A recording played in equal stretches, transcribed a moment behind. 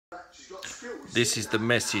This is the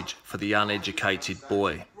message for the uneducated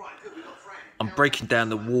boy. I'm breaking down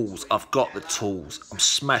the walls, I've got the tools. I'm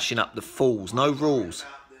smashing up the fools, no rules.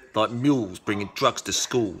 Like mules bringing drugs to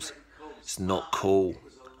schools. It's not cool.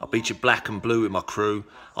 I'll beat you black and blue with my crew.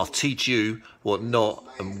 I'll teach you what not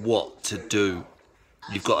and what to do.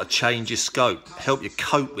 You've got to change your scope, help you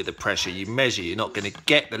cope with the pressure you measure. You're not going to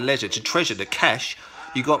get the leisure to treasure the cash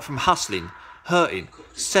you got from hustling, hurting,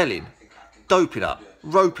 selling, doping up,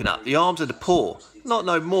 roping up the arms of the poor. Not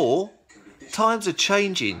no more. Times are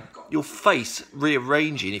changing, your face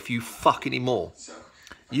rearranging if you fuck anymore.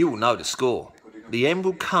 You will know the score. The end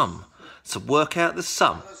will come, so work out the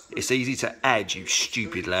sum. It's easy to add, you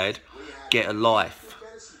stupid lad. Get a life,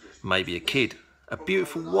 maybe a kid, a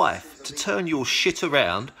beautiful wife, to turn your shit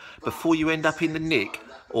around before you end up in the nick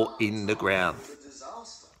or in the ground.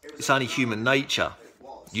 It's only human nature.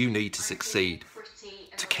 You need to succeed,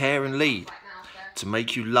 to care and lead, to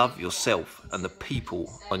make you love yourself and the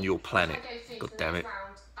people on your planet. God damn it.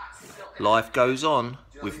 Life goes on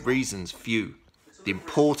with reasons few. The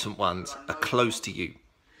important ones are close to you.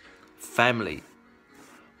 Family.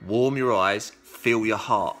 Warm your eyes, feel your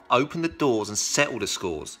heart, open the doors and settle the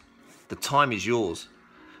scores. The time is yours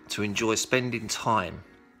to enjoy spending time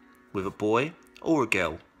with a boy or a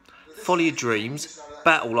girl. Follow your dreams,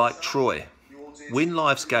 battle like Troy. Win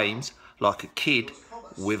life's games like a kid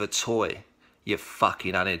with a toy. You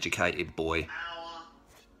fucking uneducated boy.